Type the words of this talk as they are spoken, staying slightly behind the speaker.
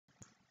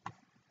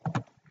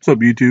What's up,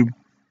 YouTube?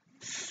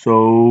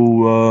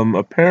 So,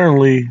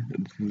 apparently,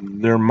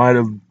 there might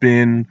have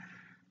been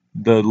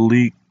the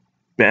leak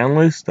ban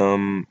list.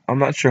 I'm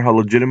not sure how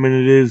legitimate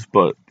it is,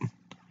 but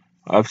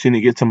I've seen it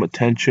get some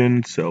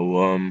attention.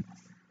 So,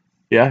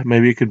 yeah,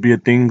 maybe it could be a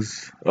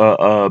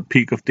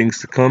peak of things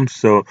to come.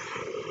 So,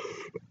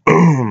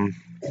 who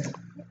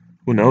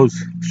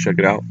knows? Let's check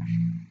it out.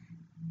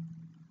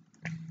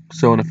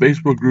 So, in a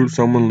Facebook group,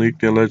 someone leaked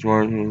the alleged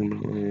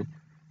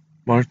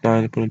March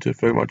 9 to put into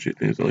effect March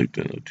 18th. Leaked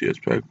in the TS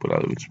pack, put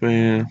out of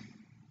Spain.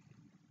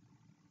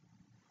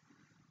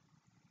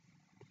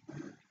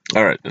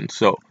 All right, then.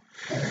 So,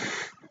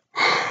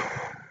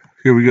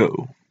 here we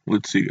go.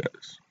 Let's see,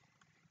 guys.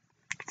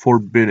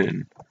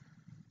 Forbidden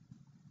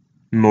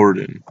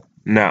Norden.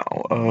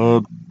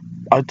 Now,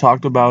 I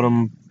talked about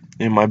him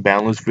in my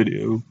Banlist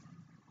video.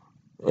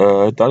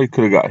 I thought he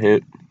could have got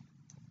hit.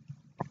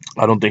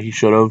 I don't think he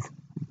should have,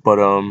 but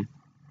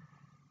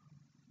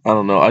I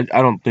don't know. I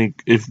don't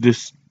think if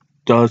this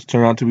does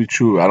turn out to be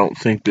true, I don't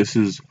think this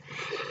is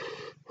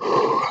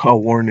a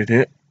warranted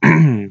hit.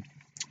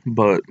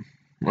 But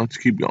let's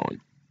keep going.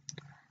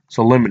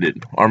 So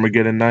limited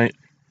Armageddon Night.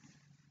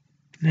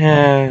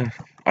 Yeah,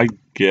 I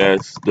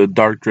guess the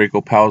Dark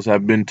Draco Pals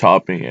have been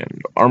topping,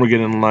 and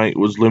Armageddon Night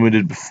was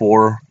limited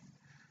before.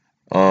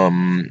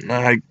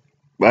 I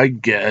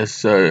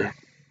guess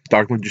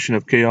Dark Magician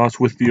of Chaos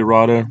with the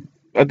errata.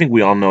 I think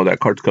we all know that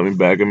card's coming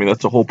back. I mean,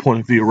 that's the whole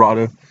point of the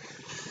errata.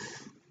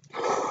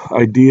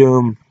 Idea.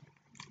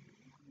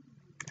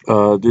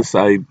 I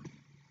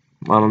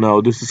don't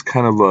know. This is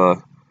kind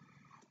of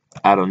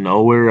out of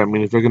nowhere. I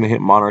mean, if they're gonna hit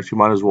Monarchs, you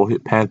might as well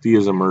hit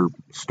Pantheism or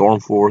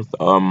Stormforth.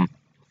 I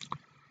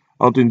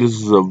don't think this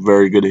is a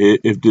very good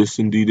hit if this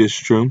indeed is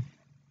true.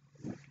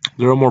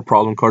 There are more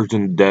problem cards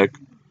in the deck,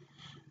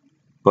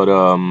 but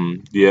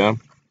yeah.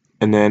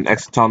 And then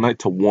Exciton Knight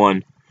to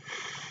 1.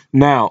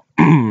 Now,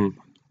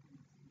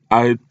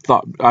 I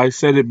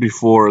said it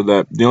before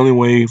that the only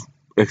way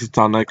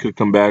Exciton Knight could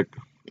come back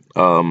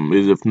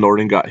is if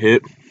Norden got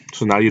hit.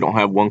 So now you don't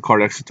have one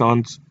card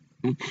Excitons.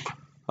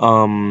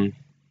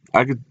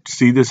 I could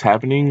see this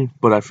happening,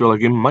 but I feel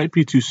like it might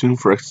be too soon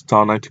for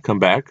Exciton Knight to come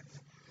back.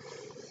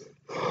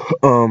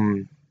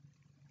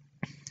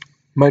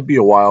 Might be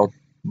a while,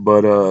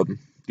 but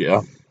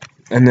yeah.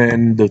 And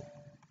then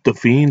the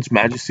Fiends,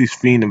 Majesty's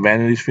Fiend and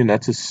Vanity's Fiend,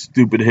 that's a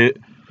stupid hit.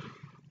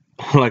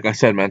 Like I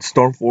said, man,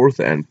 Stormforth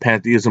and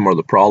Pantheism are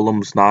the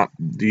problems, not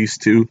these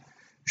two.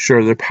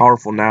 Sure, they're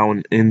powerful now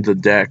in the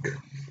deck,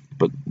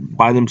 but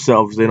by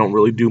themselves, they don't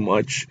really do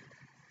much.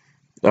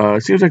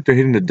 It seems like they're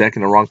hitting the deck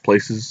in the wrong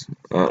places.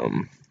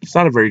 It's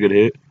not a very good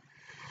hit.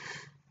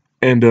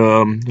 And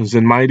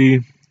Zen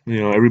Mighty,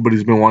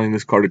 everybody's been wanting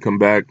this card to come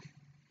back.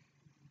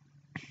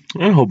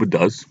 I hope it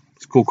does.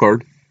 It's a cool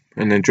card.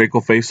 And then Draco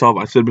Face Off.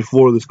 I said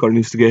before, this card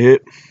needs to get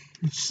hit.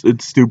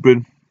 It's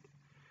stupid.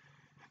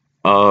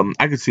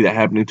 I could see that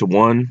happening to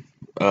 1.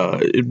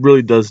 It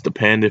really does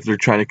depend if they're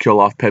trying to kill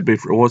off Pepe.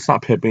 Well, it's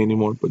not Pepe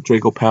anymore, but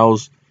Draco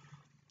Pals.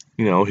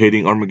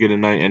 Hitting Armageddon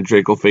Knight and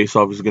Draco Face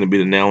Off is going to be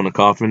the nail in the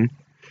coffin.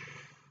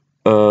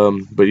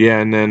 But yeah,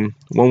 and then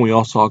one we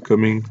all saw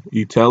coming,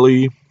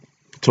 Itelli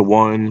to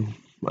 1.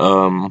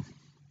 I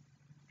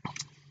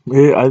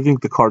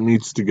think the card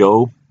needs to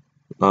go.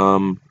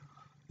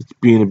 It's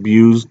being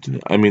abused.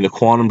 I mean, the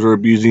Quantums are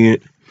abusing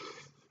it.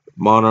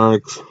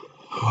 Monarchs,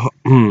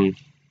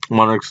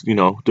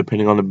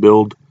 depending on the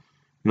build,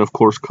 and of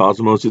course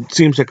Cosmos. It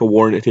seems like a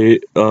warranted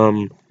hit.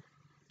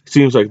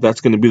 Seems like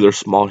that's going to be their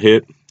small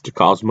hit to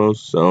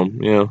Cosmos. So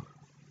yeah.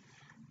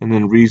 And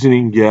then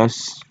Reasoning,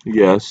 yes,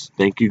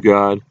 thank you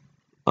God.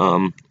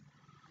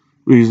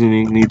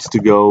 Reasoning needs to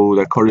go.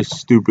 That card is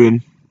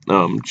stupid.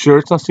 Sure,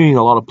 it's not seeing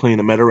a lot of play in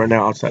the meta right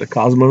now outside of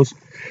Cosmos,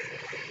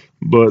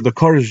 but the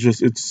card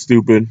is it's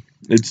stupid.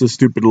 It's a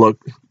stupid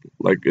look.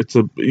 Like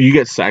you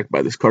get sacked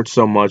by this card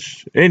so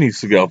much. It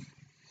needs to go.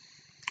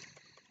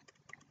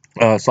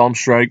 Solemn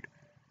Strike.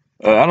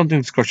 I don't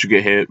think this card should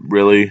get hit.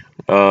 Really.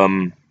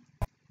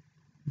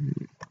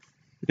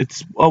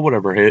 It's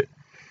whatever hit.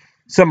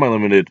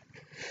 Semi-limited.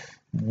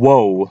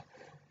 Whoa.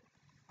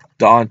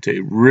 Dante,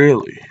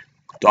 really?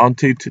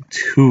 Dante to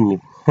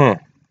 2, huh?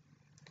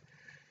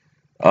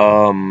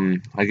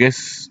 I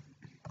guess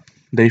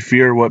they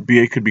fear what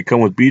BA could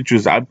become with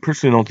Beatrice. I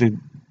personally don't think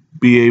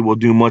BA will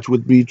do much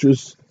with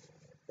Beatrice,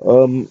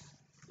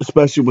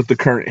 especially with the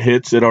current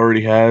hits it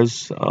already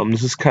has.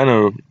 This is kind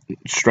of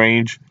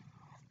strange,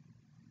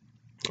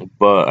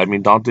 but I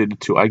mean Dante to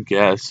 2, I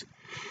guess.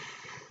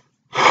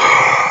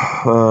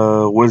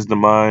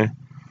 Wisdom Eye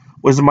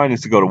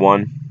needs to go to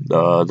 1.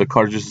 The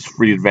card just is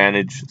free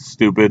advantage. It's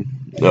stupid.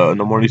 No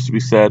more needs to be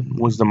said.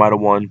 Wisdom Eye to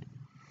 1.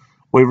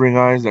 Wavering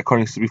Eyes, that card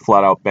needs to be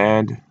flat out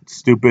banned. It's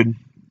stupid.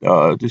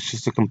 It's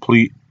just a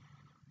complete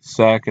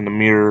sack in the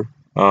mirror.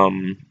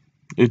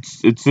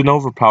 It's an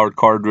overpowered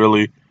card,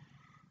 really.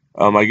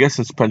 I guess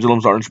since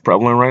pendulums aren't as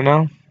prevalent right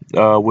now,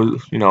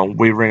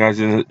 Wavering Eyes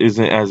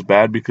isn't as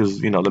bad because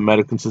the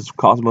meta consists of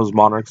Cosmos,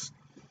 Monarchs,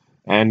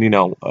 and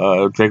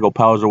Draco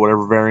Powers or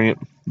whatever variant.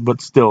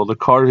 But still, the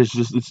card is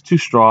it's too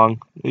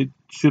strong. It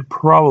should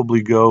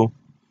probably go.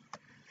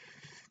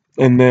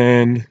 And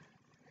then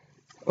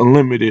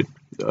Unlimited,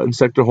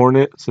 Insector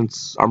Hornet,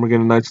 since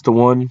Armageddon Knight's the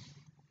one.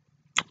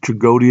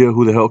 Tragodia,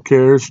 who the hell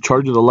cares?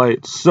 Charge of the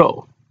Light.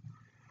 So,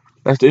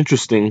 that's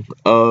interesting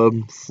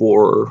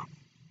for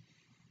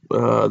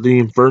the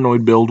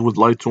Infernoid build with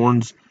Light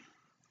Swords.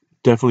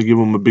 Definitely give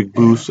them a big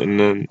boost. And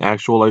then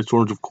actual Light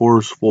Swords, of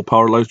course. Full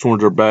power Light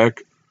Swords are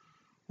back.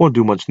 Won't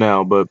do much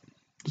now, but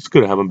it's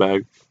good to have them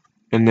back.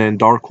 And then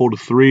Dark Hole to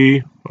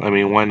 3. I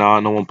mean, why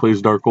not? No one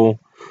plays Dark Hole.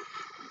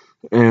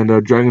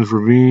 And Dragon's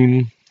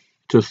Ravine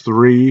to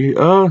 3.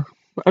 I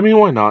mean,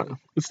 why not?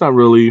 It's not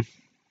really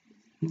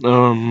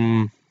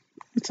a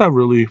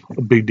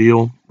big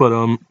deal.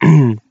 But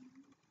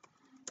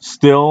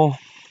still,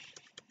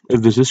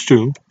 if this is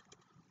true,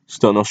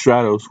 still no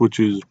Stratos,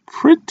 which is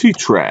pretty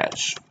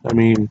trash. I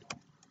mean,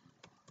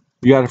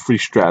 you got a free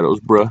Stratos,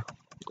 bruh.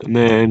 And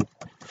then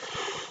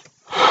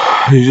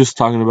he's just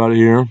talking about it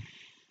here.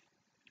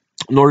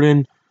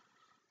 Norden,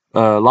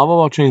 Lava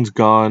Ball Chain's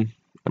gone.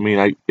 I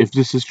mean, if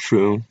this is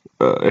true,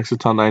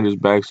 Exciton 9 is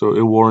back, so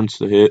it warrants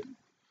the hit.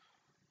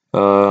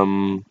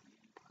 I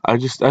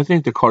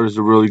think the card is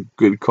a really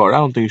good card. I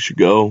don't think it should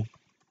go.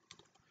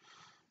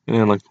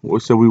 And like we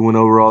said, we went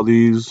over all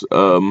these.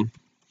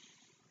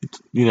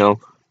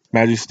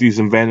 Majesties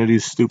and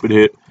Vanities, stupid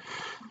hit.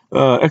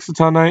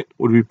 Exciton Knight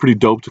would be pretty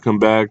dope to come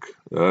back.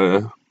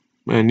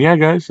 And yeah,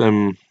 guys,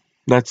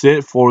 that's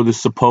it for the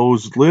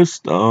supposed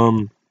list.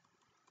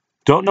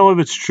 Don't know if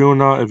it's true or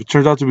not. If it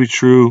turns out to be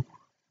true,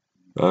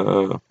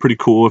 pretty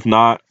cool. If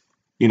not,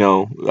 I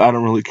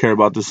don't really care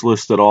about this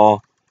list at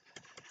all.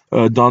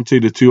 Dante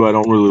the 2 I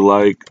don't really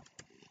like.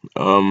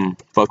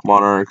 Fuck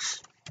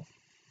Monarchs.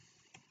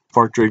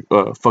 Fuck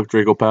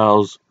Draco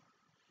Pals.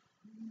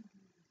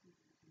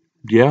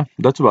 Yeah,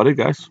 that's about it,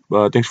 guys.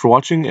 Thanks for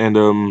watching,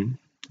 and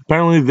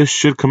apparently this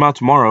should come out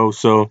tomorrow,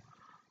 so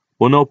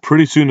we'll know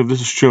pretty soon if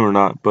this is true or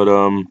not. But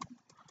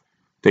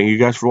thank you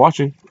guys for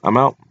watching. I'm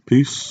out.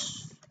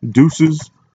 Peace. Deuces.